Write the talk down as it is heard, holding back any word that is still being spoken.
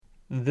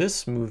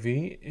This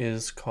movie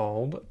is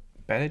called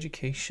Bad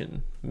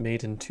Education,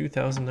 made in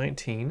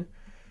 2019.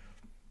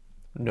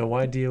 No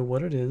idea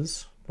what it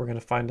is. We're going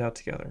to find out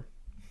together.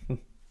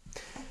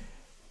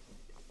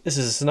 This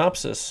is a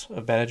synopsis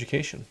of Bad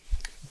Education.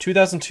 In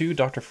 2002,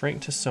 Dr.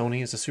 Frank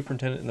Tassoni is a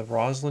superintendent in the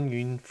Roslyn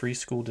Union Free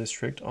School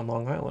District on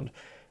Long Island.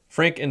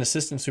 Frank and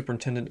Assistant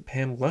Superintendent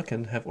Pam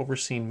Gluckin have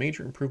overseen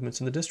major improvements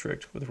in the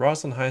district, with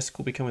Roslyn High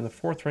School becoming the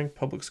fourth-ranked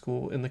public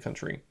school in the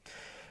country.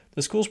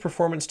 The school's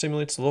performance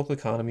stimulates the local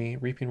economy,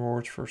 reaping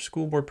rewards for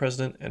school board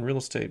president and real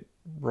estate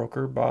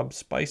broker Bob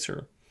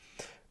Spicer.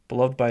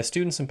 Beloved by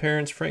students and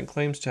parents, Frank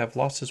claims to have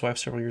lost his wife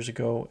several years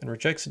ago and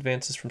rejects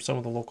advances from some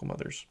of the local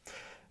mothers.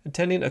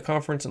 Attending a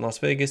conference in Las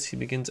Vegas, he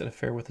begins an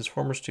affair with his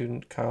former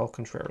student, Kyle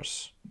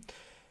Contreras.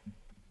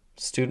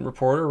 Student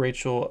reporter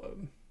Rachel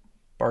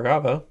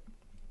Bargava,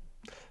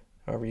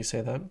 however you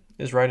say that,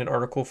 is writing an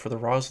article for the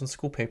Roslyn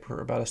School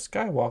paper about a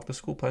skywalk the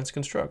school plans to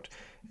construct,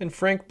 and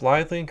Frank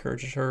blithely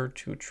encourages her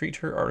to treat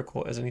her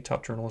article as any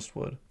top journalist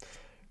would.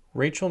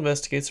 Rachel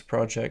investigates the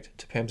project,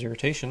 to Pam's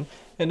irritation,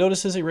 and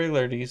notices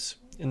irregularities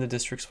in the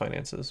district's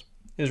finances.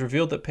 It is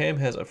revealed that Pam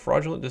has a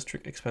fraudulent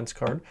district expense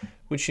card,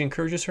 which she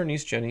encourages her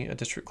niece Jenny, a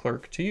district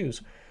clerk, to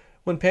use.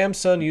 When Pam's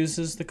son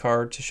uses the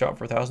card to shop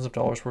for thousands of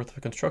dollars worth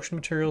of construction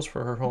materials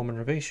for her home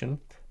renovation,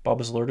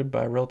 Bob is alerted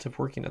by a relative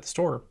working at the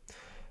store.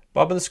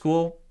 Bob and the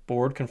school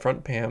board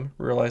confront Pam,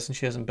 realizing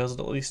she has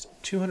embezzled at least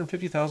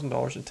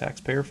 $250,000 in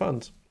taxpayer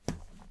funds.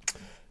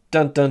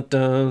 Dun dun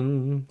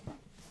dun.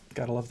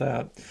 Gotta love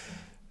that.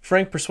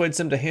 Frank persuades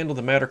them to handle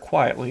the matter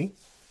quietly,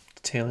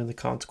 detailing the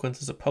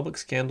consequences a public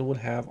scandal would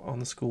have on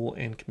the school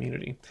and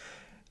community.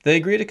 They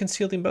agree to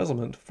conceal the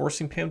embezzlement,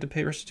 forcing Pam to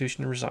pay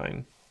restitution and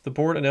resign. The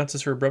board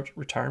announces her abrupt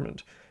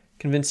retirement.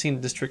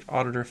 Convincing district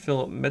auditor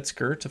Philip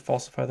Metzger to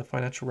falsify the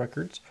financial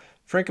records,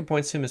 Frank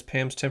appoints him as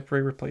Pam's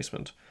temporary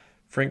replacement.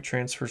 Frank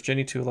transfers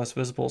Jenny to a less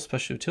visible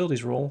special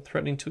utilities role,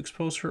 threatening to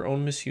expose her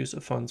own misuse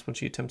of funds when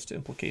she attempts to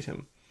implicate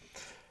him.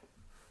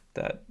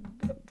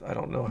 I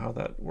don't know how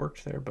that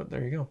worked there, but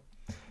there you go.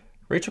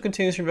 Rachel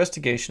continues her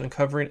investigation,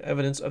 uncovering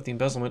evidence of the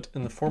embezzlement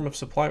in the form of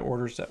supply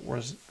orders that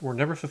were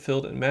never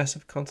fulfilled and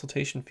massive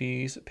consultation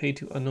fees paid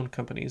to unknown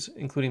companies,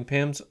 including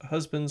Pam's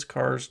husband's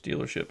car's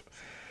dealership.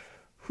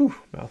 Whew,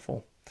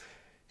 mouthful.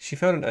 She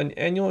found an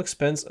annual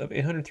expense of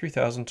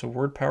 $803,000 to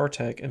Word Power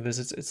Tech and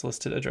visits its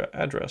listed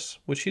address,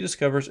 which she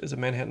discovers is a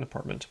Manhattan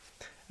apartment.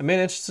 A man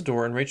enters the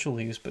door and Rachel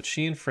leaves, but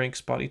she and Frank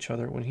spot each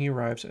other when he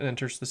arrives and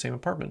enters the same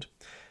apartment.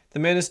 The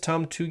man is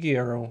Tom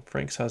Tugiero,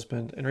 Frank's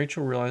husband, and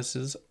Rachel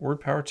realizes Word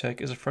Power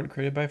Tech is a front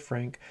created by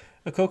Frank,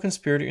 a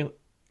co-conspirator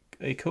in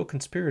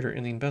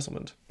the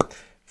embezzlement.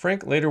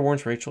 Frank later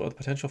warns Rachel of the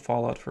potential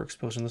fallout for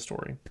exposing the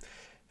story.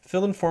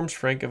 Phil informs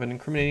Frank of an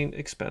incriminating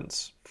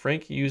expense.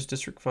 Frank used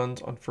district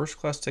funds on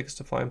first-class tickets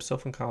to fly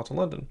himself and Kyle to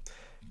London.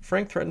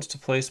 Frank threatens to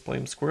place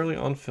blame squarely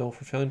on Phil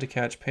for failing to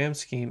catch Pam's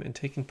scheme and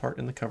taking part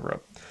in the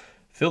cover-up.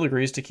 Phil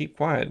agrees to keep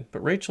quiet,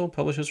 but Rachel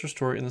publishes her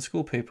story in the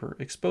school paper,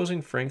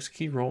 exposing Frank's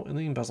key role in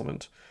the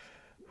embezzlement.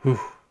 Whew.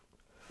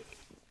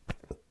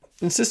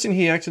 Insisting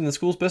he acted in the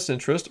school's best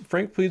interest,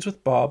 Frank pleads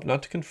with Bob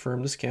not to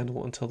confirm the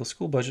scandal until the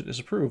school budget is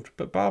approved,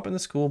 but Bob and the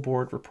school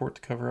board report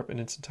the cover-up in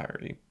its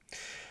entirety.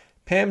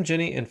 Pam,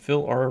 Jenny, and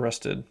Phil are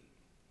arrested.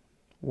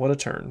 What a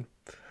turn.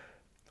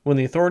 When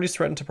the authorities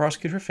threaten to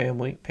prosecute her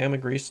family, Pam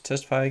agrees to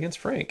testify against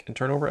Frank and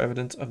turn over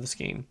evidence of the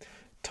scheme.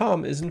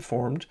 Tom is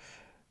informed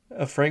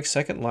of Frank's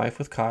second life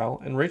with Kyle,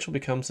 and Rachel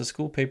becomes the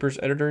school paper's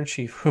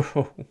editor-in-chief.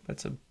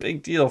 That's a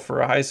big deal for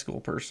a high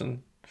school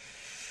person.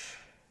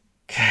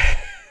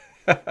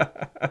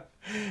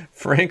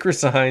 Frank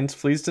resigns,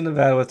 flees to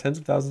Nevada with tens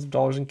of thousands of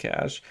dollars in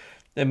cash,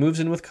 and moves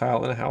in with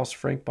Kyle in a house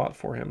Frank bought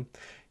for him.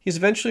 He's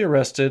eventually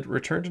arrested,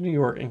 returned to New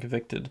York, and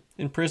convicted.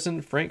 In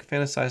prison, Frank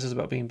fantasizes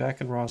about being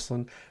back in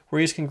Roslyn, where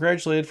he is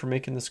congratulated for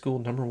making the school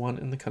 #1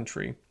 in the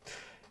country.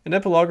 An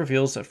epilogue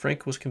reveals that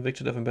Frank was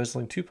convicted of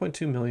embezzling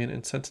 $2.2 million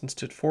and sentenced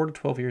to 4 to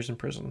 12 years in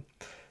prison.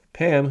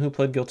 Pam, who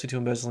pled guilty to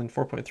embezzling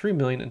 $4.3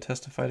 million and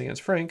testified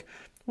against Frank,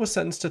 was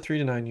sentenced to 3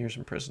 to 9 years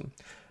in prison.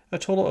 A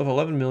total of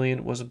 $11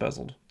 million was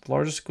embezzled, the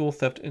largest school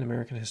theft in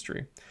American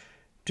history.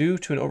 Due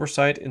to an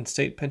oversight in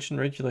state pension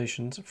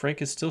regulations,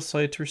 Frank is still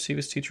slated to receive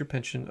his teacher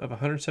pension of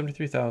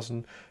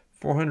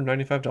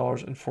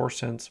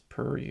 $173,495.04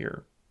 per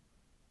year.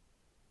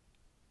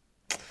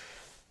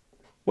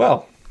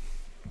 Well,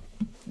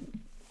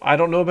 I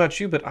don't know about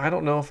you, but I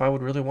don't know if I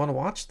would really want to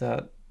watch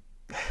that.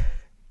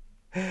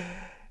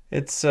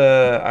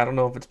 I don't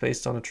know if it's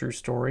based on a true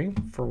story.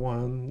 For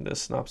one, the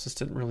synopsis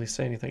didn't really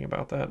say anything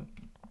about that.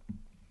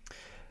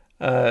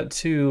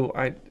 Two,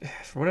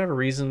 for whatever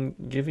reason,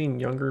 giving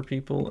younger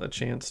people a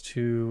chance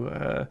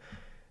to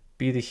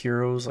be the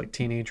heroes, like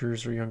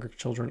teenagers or younger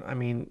children, I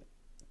mean,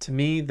 to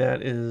me,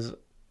 that is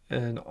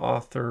an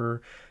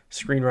author,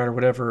 screenwriter,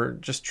 whatever,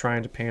 just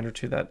trying to pander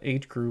to that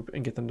age group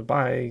and get them to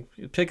buy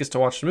tickets to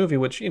watch the movie,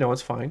 which,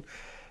 it's fine.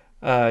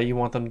 You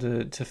want them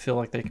to feel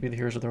like they can be the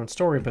heroes of their own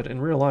story, but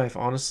in real life,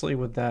 honestly,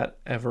 would that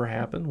ever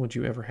happen? Would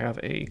you ever have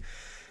a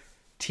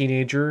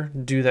teenager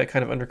do that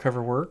kind of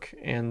undercover work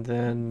and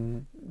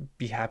then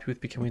be happy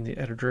with becoming the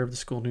editor of the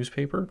school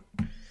newspaper.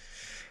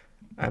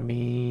 I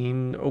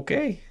mean,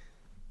 okay.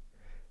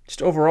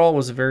 Just overall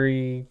was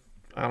very,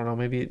 I don't know,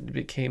 maybe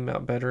it came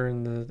out better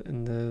in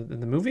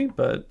the movie,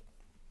 but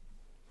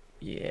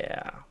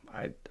yeah,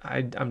 I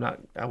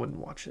wouldn't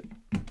watch it.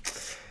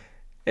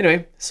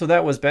 Anyway, so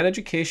that was Bad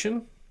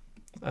Education,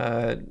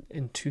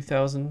 in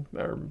 2000,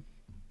 or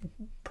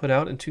put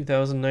out in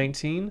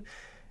 2019.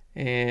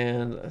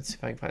 And let's see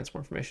if I can find some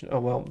more information. Oh,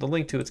 well, the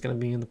link to it's going to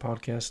be in the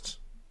podcast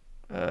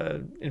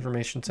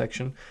information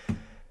section.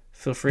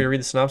 Feel free to read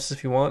the synopsis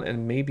if you want,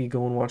 and maybe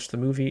go and watch the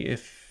movie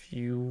if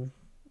you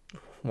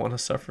want to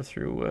suffer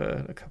through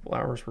a couple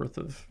hours worth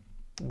of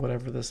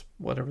whatever this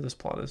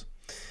plot is.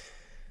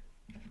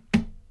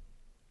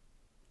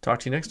 Talk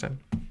to you next time.